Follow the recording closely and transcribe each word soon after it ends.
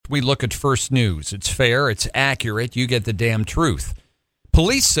we look at First News. It's fair, it's accurate, you get the damn truth.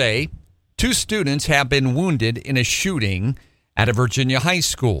 Police say 2 students have been wounded in a shooting at a Virginia high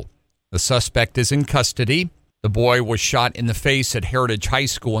school. The suspect is in custody. The boy was shot in the face at Heritage High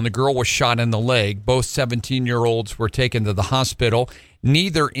School, and the girl was shot in the leg. Both 17-year-olds were taken to the hospital.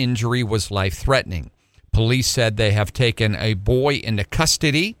 Neither injury was life-threatening. Police said they have taken a boy into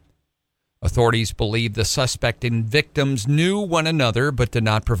custody. Authorities believe the suspect and victims knew one another but did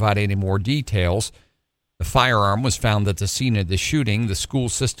not provide any more details. The firearm was found at the scene of the shooting. The school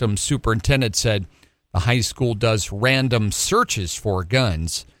system superintendent said the high school does random searches for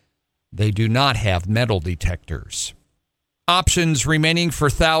guns. They do not have metal detectors. Options remaining for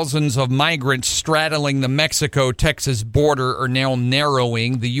thousands of migrants straddling the Mexico-Texas border are now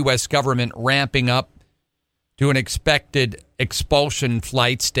narrowing. The U.S. government ramping up to an expected expulsion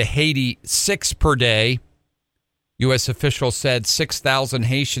flights to Haiti, 6 per day. U.S. officials said 6,000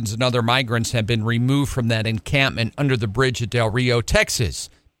 Haitians and other migrants have been removed from that encampment under the bridge at Del Rio, Texas.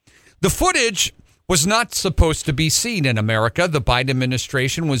 The footage was not supposed to be seen in America. The Biden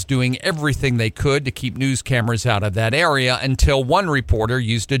administration was doing everything they could to keep news cameras out of that area until one reporter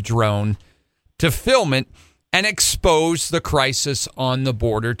used a drone to film it and expose the crisis on the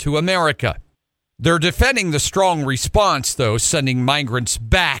border to America. They're defending the strong response, though, sending migrants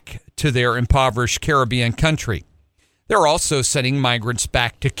back to their impoverished Caribbean country. They're also sending migrants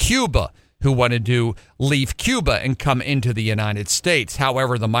back to Cuba who wanted to leave Cuba and come into the United States.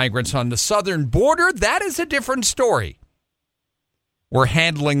 However, the migrants on the southern border, that is a different story. We're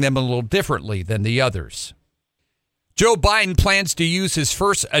handling them a little differently than the others. Joe Biden plans to use his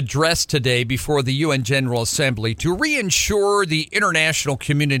first address today before the UN General Assembly to reassure the international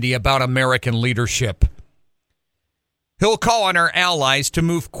community about American leadership. He'll call on our allies to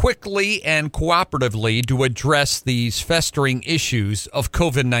move quickly and cooperatively to address these festering issues of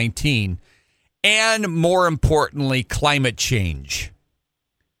COVID-19 and, more importantly, climate change.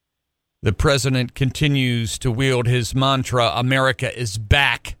 The president continues to wield his mantra, America is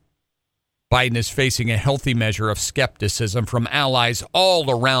back. Biden is facing a healthy measure of skepticism from allies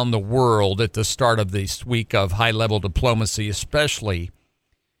all around the world at the start of this week of high-level diplomacy, especially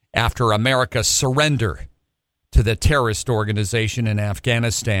after America's surrender to the terrorist organization in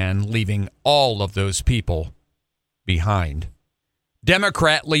Afghanistan, leaving all of those people behind.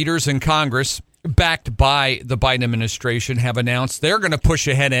 Democrat leaders in Congress, backed by the Biden administration, have announced they're going to push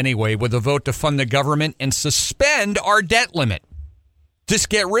ahead anyway with a vote to fund the government and suspend our debt limit. Just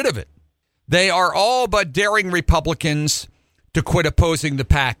get rid of it. They are all but daring Republicans to quit opposing the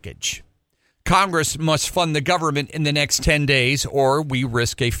package. Congress must fund the government in the next 10 days, or we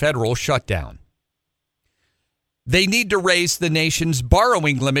risk a federal shutdown. They need to raise the nation's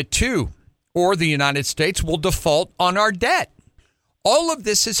borrowing limit, too, or the United States will default on our debt. All of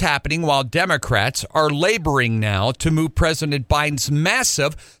this is happening while Democrats are laboring now to move President Biden's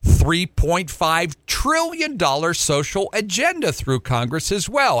massive $3.5 trillion social agenda through Congress as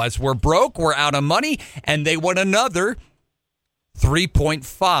well. As we're broke, we're out of money, and they want another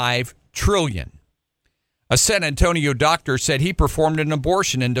 $3.5 trillion. A San Antonio doctor said he performed an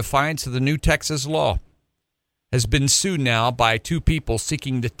abortion in defiance of the new Texas law. Has been sued now by 2 people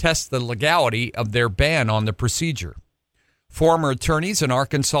seeking to test the legality of their ban on the procedure. Former attorneys in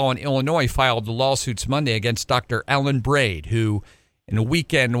Arkansas and Illinois filed the lawsuits Monday against Dr. Alan Braid, who, in a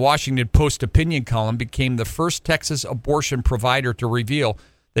weekend Washington Post opinion column, became the first Texas abortion provider to reveal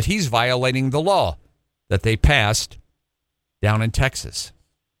that he's violating the law that they passed down in Texas.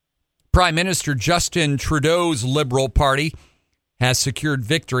 Prime Minister Justin Trudeau's Liberal Party has secured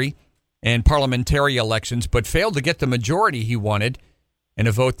victory in parliamentary elections, but failed to get the majority he wanted in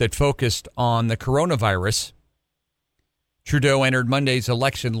a vote that focused on the coronavirus. Trudeau entered Monday's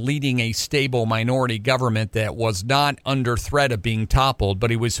election leading a stable minority government that was not under threat of being toppled, but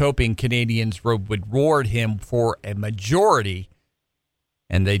he was hoping Canadians would reward him for a majority,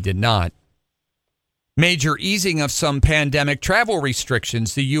 and they did not. Major easing of some pandemic travel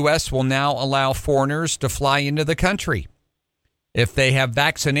restrictions. The U.S. will now allow foreigners to fly into the country if they have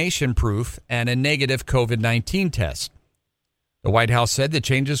vaccination proof and a negative COVID-19 test. The White House said the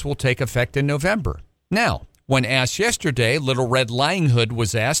changes will take effect in November. Now, when asked yesterday, Little Red Riding Hood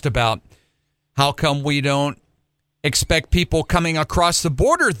was asked about how come we don't expect people coming across the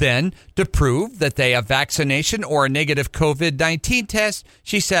border then to prove that they have vaccination or a negative COVID-19 test.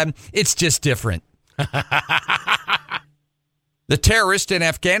 She said, it's just different. The terrorists in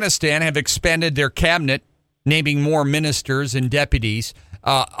Afghanistan have expanded their cabinet, naming more ministers and deputies,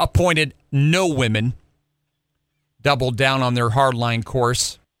 appointed no women, doubled down on their hardline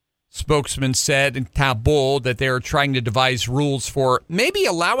course, Spokesman said in Kabul that they are trying to devise rules for maybe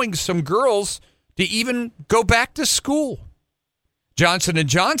allowing some girls to even go back to school. Johnson &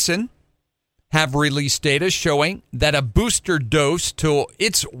 Johnson have released data showing that a booster dose to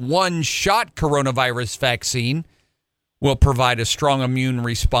its one-shot coronavirus vaccine will provide a strong immune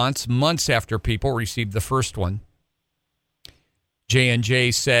response months after people receive the first one.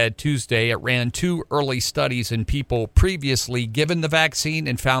 J&J said Tuesday it ran 2 early studies in people previously given the vaccine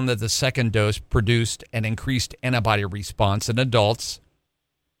and found that the second dose produced an increased antibody response in adults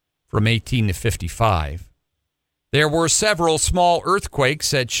from 18 to 55. There were several small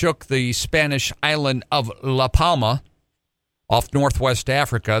earthquakes that shook the Spanish island of La Palma off northwest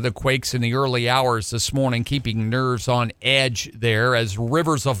Africa. The quakes in the early hours this morning keeping nerves on edge there as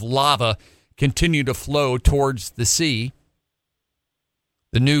rivers of lava continue to flow towards the sea.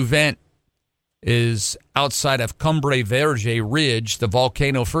 The new vent is outside of Cumbre Verde Ridge. The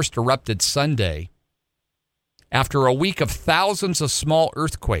volcano first erupted Sunday after a week of thousands of small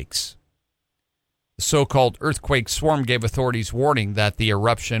earthquakes. The so-called earthquake swarm gave authorities warning that the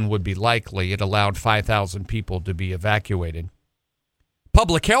eruption would be likely. It allowed 5,000 people to be evacuated.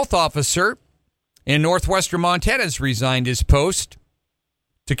 Public health officer in northwestern Montana has resigned his post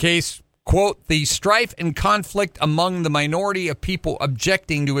to case, quote, the strife and conflict among the minority of people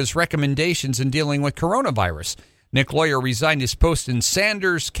objecting to his recommendations in dealing with coronavirus. Nick Lawyer resigned his post in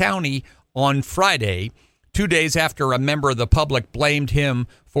Sanders County on Friday, 2 days after a member of the public blamed him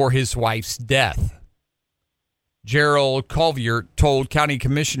for his wife's death. Gerald Colvier told county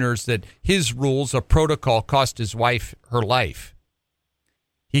commissioners that his rules of protocol cost his wife her life.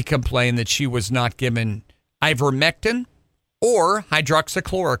 He complained that she was not given ivermectin or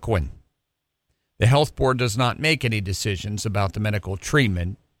hydroxychloroquine. The health board does not make any decisions about the medical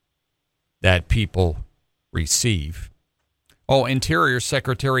treatment that people receive. Interior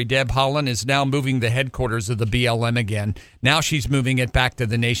Secretary Deb Haaland is now moving the headquarters of the BLM again. Now she's moving it back to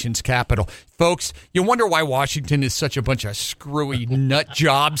the nation's capital. Folks, you wonder why Washington is such a bunch of screwy nut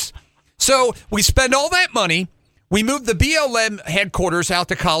jobs. So we spend all that money. We move the BLM headquarters out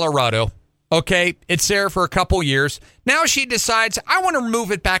to Colorado. Okay, it's there for a couple years. Now she decides, I want to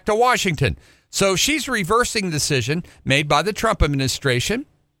move it back to Washington. So she's reversing the decision made by the Trump administration.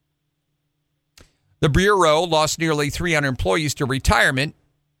 The Bureau lost nearly 300 employees to retirement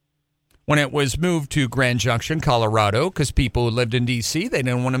when it was moved to Grand Junction, Colorado, because people who lived in D.C., they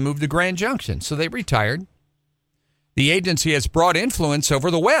didn't want to move to Grand Junction, so they retired. The agency has broad influence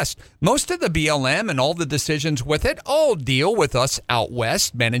over the West. Most of the BLM and all the decisions with it all deal with us out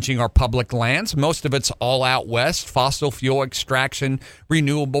west, managing our public lands. Most of it's all out west, fossil fuel extraction,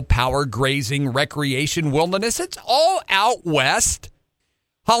 renewable power, grazing, recreation, wilderness. It's all out west.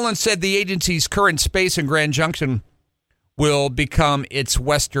 Haaland said the agency's current space in Grand Junction will become its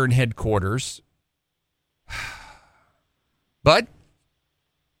western headquarters. But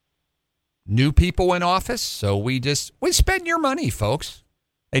new people in office, so we spend your money, folks.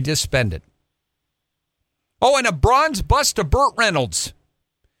 They just spend it. And a bronze bust of Burt Reynolds,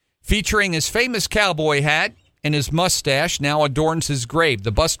 featuring his famous cowboy hat and his mustache, now adorns his grave.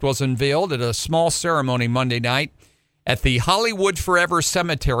 The bust was unveiled at a small ceremony Monday night at the Hollywood Forever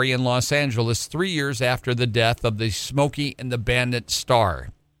Cemetery in Los Angeles, 3 years after the death of the Smokey and the Bandit star.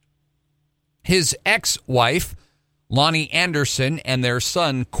 His ex-wife, Lonnie Anderson, and their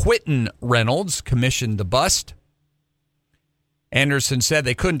son, Quentin Reynolds, commissioned the bust. Anderson said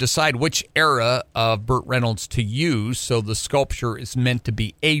they couldn't decide which era of Burt Reynolds to use, so the sculpture is meant to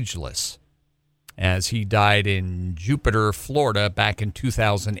be ageless, as he died in Jupiter, Florida, back in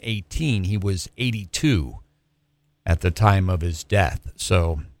 2018. He was 82 at the time of his death.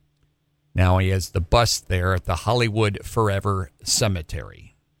 So now he has the bust there at the Hollywood Forever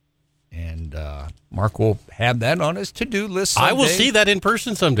Cemetery. And Mark will have that on his to-do list someday. I will see that in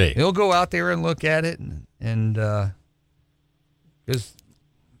person someday. He'll go out there and look at it. And because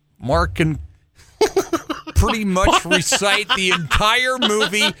Mark can pretty much recite the entire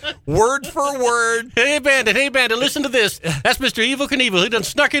movie word for word. Hey, Bandit, listen to this. That's Mr. Evel Knievel. He done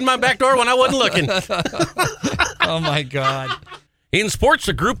snuck in my back door when I wasn't looking. Oh, my God. In sports,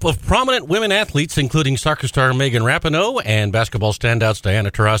 a group of prominent women athletes, including soccer star Megan Rapinoe and basketball standouts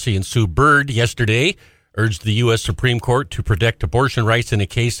Diana Taurasi and Sue Bird, yesterday urged the U.S. Supreme Court to protect abortion rights in a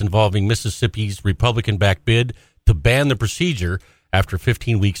case involving Mississippi's Republican-backed bid to ban the procedure after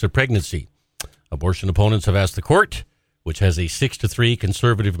 15 weeks of pregnancy. Abortion opponents have asked the court, which has a 6-3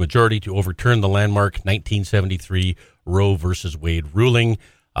 conservative majority, to overturn the landmark 1973 Roe v. Wade ruling.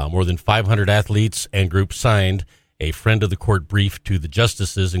 More than 500 athletes and groups signed a friend of the court brief to the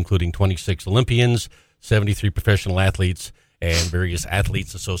justices, including 26 Olympians, 73 professional athletes, and various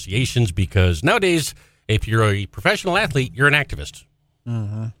athletes associations, because nowadays, if you're a professional athlete, you're an activist.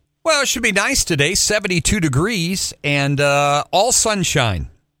 Mm-hmm. Well, it should be nice today, 72 degrees and all sunshine.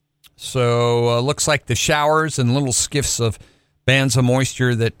 So looks like the showers and little skiffs of bands of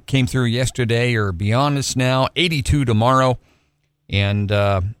moisture that came through yesterday are beyond us now. 82 tomorrow. And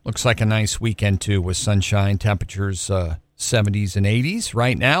looks like a nice weekend, too, with sunshine. Temperatures 70s and 80s.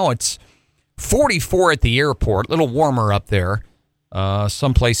 Right now, it's 44 at the airport. A little warmer up there.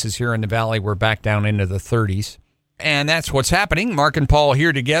 Some places here in the valley we're back down into the 30s. And that's what's happening. Mark and Paul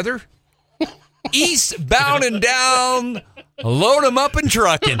here together. Eastbound and down. Load them up and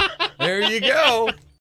trucking. There you go.